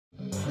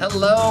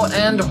Hello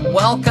and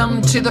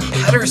welcome to the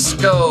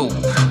Pederscope.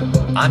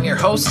 I'm your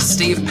host,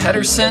 Steve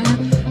Pederson,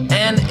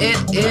 and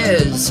it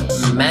is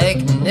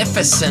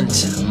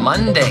Magnificent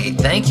Monday.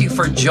 Thank you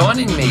for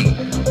joining me.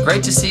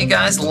 Great to see you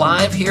guys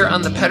live here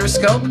on the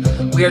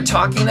Pederscope. We are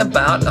talking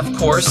about, of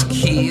course,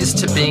 keys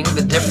to being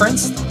the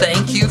difference.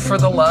 Thank you for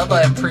the love.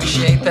 I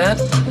appreciate that.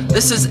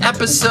 This is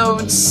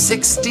episode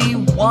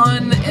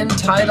 61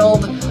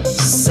 entitled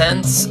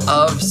Sense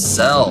of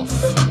Self.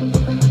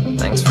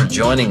 Thanks for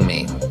joining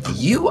me.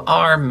 You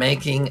are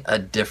making a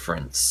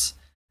difference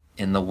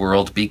in the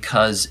world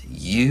because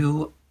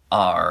you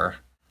are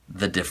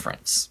the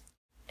difference.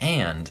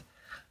 And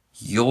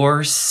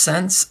your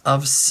sense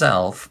of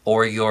self,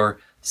 or your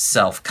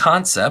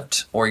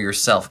self-concept, or your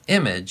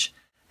self-image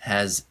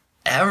has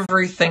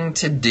everything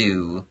to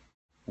do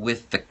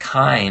with the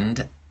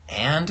kind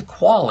and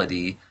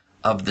quality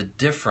of the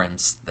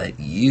difference that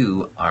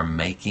you are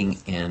making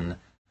in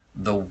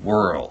the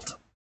world.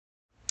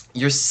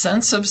 Your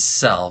sense of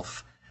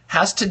self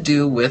has to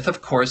do with,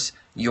 of course,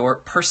 your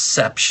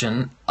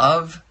perception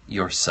of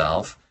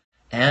yourself.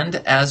 And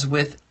as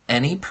with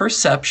any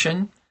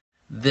perception,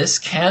 this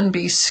can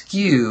be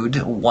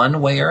skewed one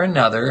way or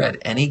another at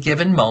any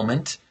given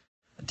moment,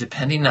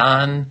 depending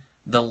on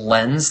the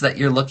lens that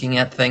you're looking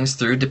at things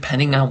through,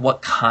 depending on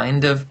what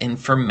kind of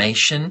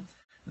information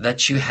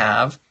that you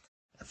have.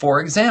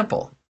 For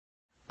example,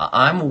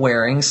 I'm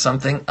wearing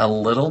something a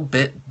little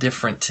bit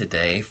different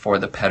today for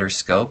the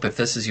Pederscope. If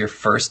this is your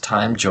first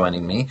time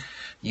joining me,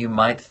 you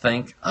might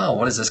think, oh,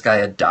 what is this guy,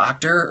 a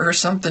doctor or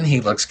something? He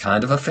looks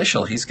kind of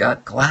official. He's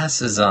got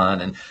glasses on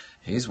and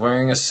he's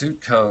wearing a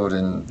suit coat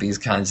and these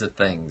kinds of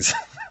things.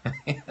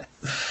 But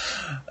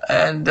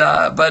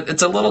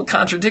it's a little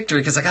contradictory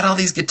because I got all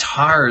these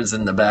guitars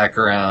in the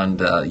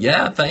background.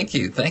 Yeah, thank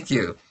you.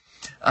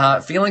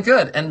 Feeling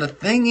good. And the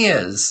thing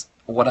is,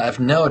 what I've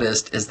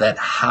noticed is that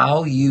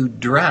how you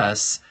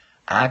dress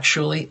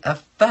actually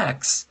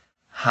affects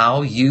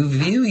how you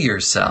view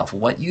yourself,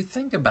 what you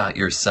think about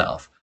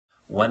yourself.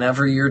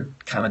 Whenever you're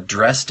kind of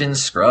dressed in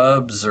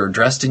scrubs or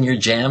dressed in your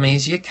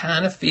jammies, you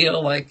kind of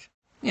feel like,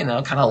 kind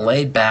of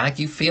laid back.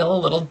 You feel a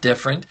little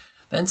different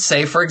than,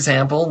 say, for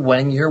example,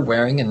 when you're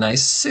wearing a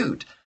nice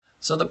suit.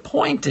 So the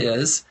point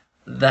is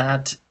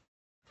that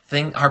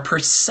our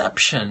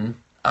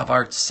perception of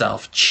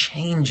ourself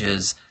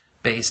changes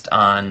based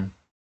on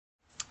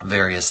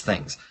various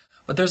things.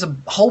 But there's a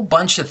whole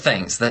bunch of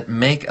things that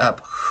make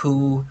up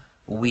who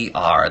we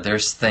are.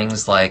 There's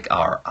things like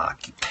our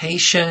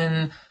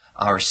occupation,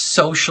 our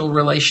social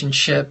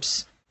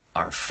relationships,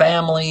 our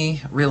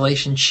family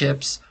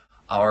relationships,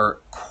 our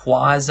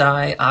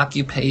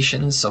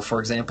quasi-occupations. So, for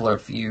example,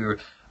 if you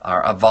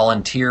are a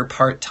volunteer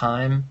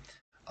part-time,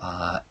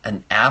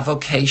 an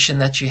avocation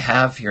that you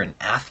have, if you're an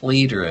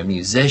athlete or a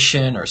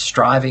musician or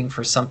striving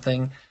for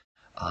something,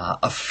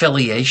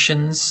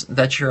 affiliations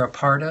that you're a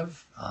part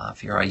of,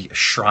 if you're a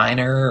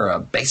Shriner or a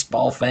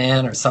baseball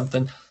fan or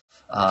something,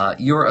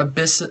 your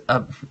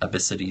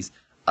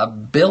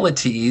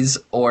abilities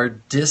or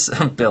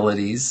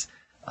disabilities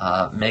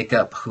make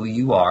up who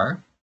you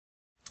are.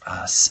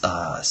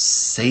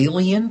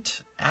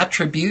 Salient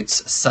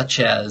attributes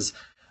such as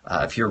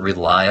if you're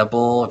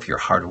reliable, if you're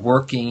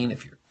hardworking,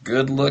 if you're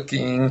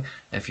good-looking,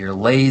 if you're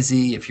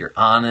lazy, if you're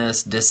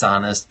honest,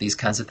 dishonest, these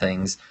kinds of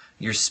things,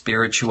 your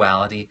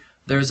spirituality.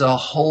 There's a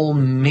whole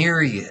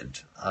myriad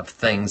of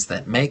things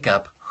that make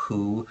up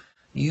who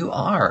you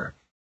are.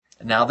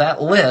 Now,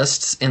 that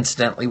list,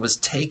 incidentally, was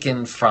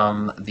taken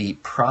from the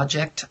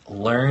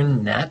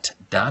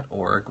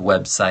projectlearnnet.org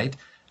website,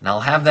 and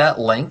I'll have that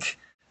link.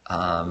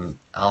 On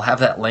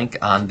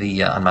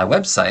my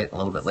website a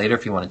little bit later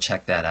if you want to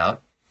check that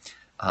out,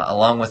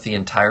 along with the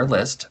entire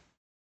list.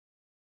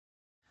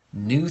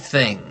 New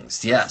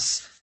things,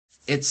 yes.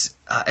 It's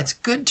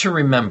good to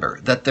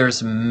remember that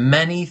there's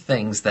many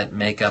things that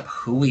make up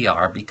who we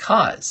are,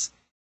 because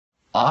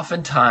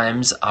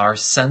oftentimes our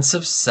sense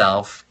of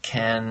self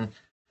can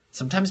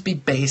sometimes be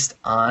based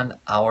on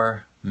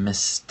our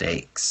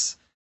mistakes.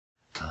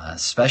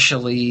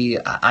 Especially,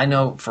 I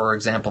know, for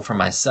example, for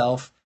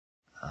myself,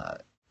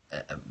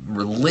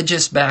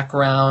 religious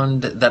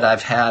background that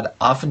I've had,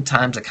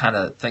 oftentimes I kind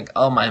of think,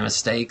 oh, my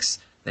mistakes,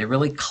 they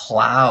really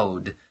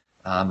cloud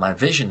my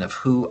vision of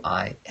who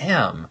I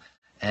am.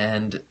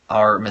 And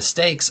our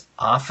mistakes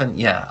often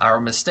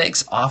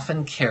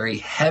carry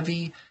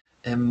heavy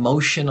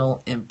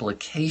emotional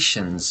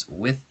implications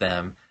with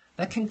them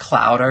that can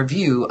cloud our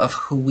view of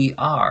who we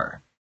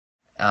are.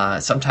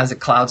 Sometimes it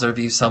clouds our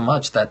view so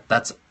much that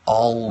that's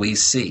all we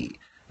see.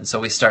 And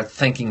so we start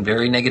thinking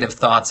very negative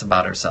thoughts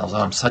about ourselves.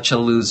 Oh, I'm such a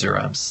loser.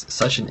 I'm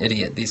such an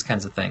idiot. These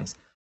kinds of things.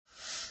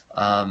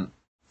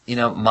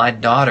 My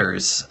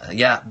daughters,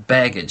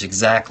 baggage,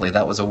 exactly.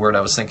 That was a word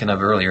I was thinking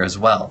of earlier as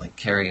well. They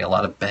carry a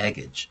lot of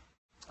baggage.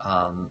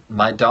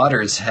 My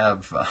daughters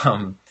have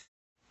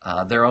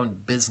their own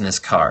business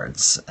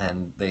cards,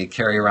 and they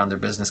carry around their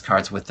business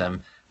cards with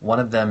them. One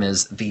of them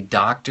is the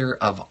Doctor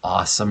of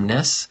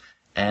Awesomeness,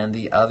 and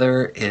the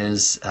other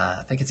is,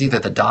 I think it's either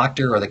the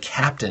doctor or the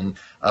captain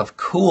of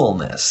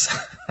coolness.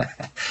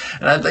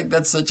 And I think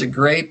that's such a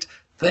great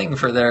thing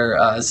for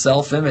their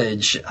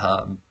self-image,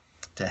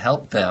 to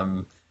help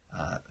them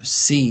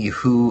see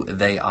who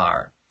they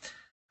are.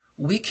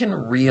 We can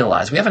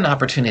realize, we have an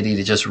opportunity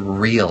to just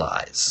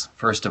realize,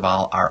 first of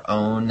all, our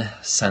own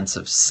sense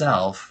of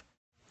self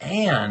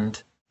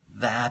and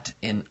that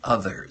in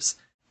others,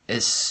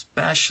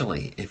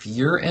 especially if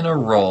you're in a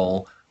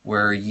role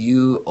where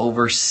you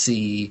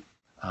oversee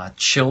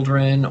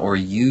children or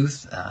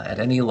youth at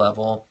any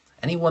level,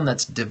 anyone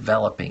that's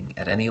developing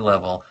at any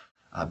level,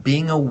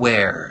 being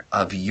aware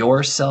of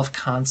your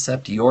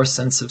self-concept, your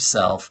sense of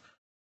self.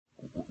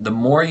 The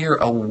more you're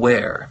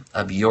aware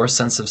of your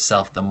sense of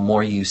self, the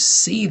more you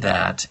see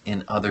that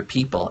in other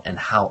people and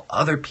how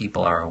other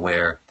people are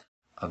aware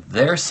of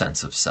their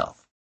sense of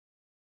self.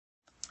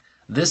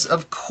 This,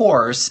 of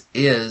course,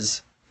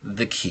 is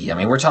the key. I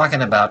mean, we're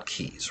talking about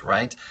keys,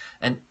 right?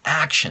 An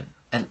action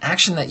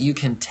that you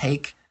can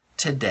take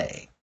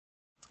today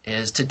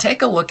is to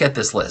take a look at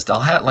this list.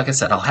 Like I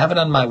said, I'll have it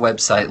on my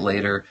website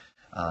later.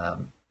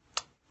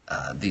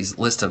 These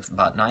list of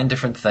about 9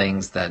 different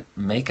things that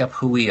make up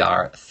who we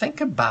are. Think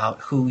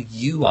about who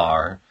you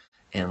are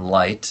in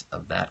light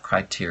of that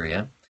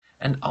criteria.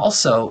 And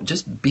also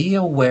just be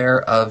aware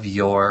of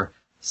your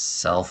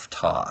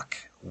self-talk.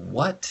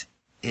 What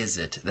is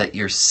it that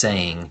you're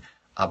saying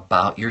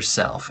about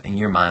yourself in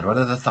your mind? What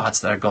are the thoughts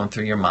that are going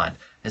through your mind?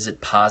 Is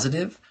it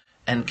positive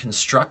and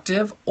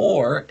constructive,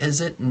 or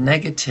is it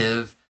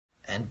negative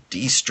and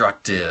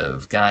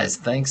destructive? Guys,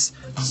 thanks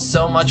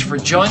so much for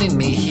joining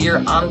me here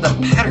on the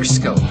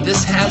Pederscope.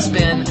 This has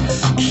been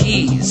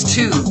Keys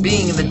to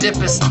Being the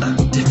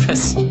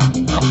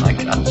oh my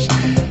gosh.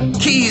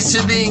 Keys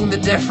to Being the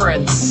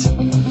Difference.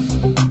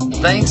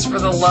 Thanks for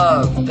the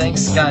love.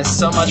 Thanks, guys,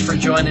 so much for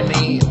joining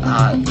me.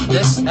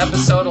 This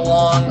episode,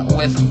 along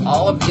with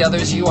all of the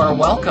others, you are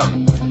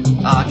welcome,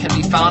 can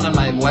be found on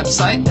my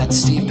website at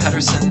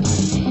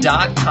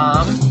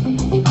stevepederson.com.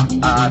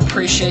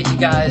 Appreciate you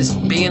guys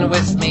being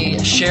with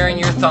me, sharing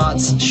your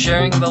thoughts,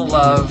 sharing the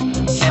love.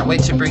 Can't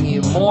wait to bring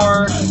you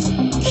more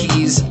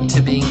Keys to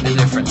Being the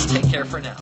Difference. Take care for now.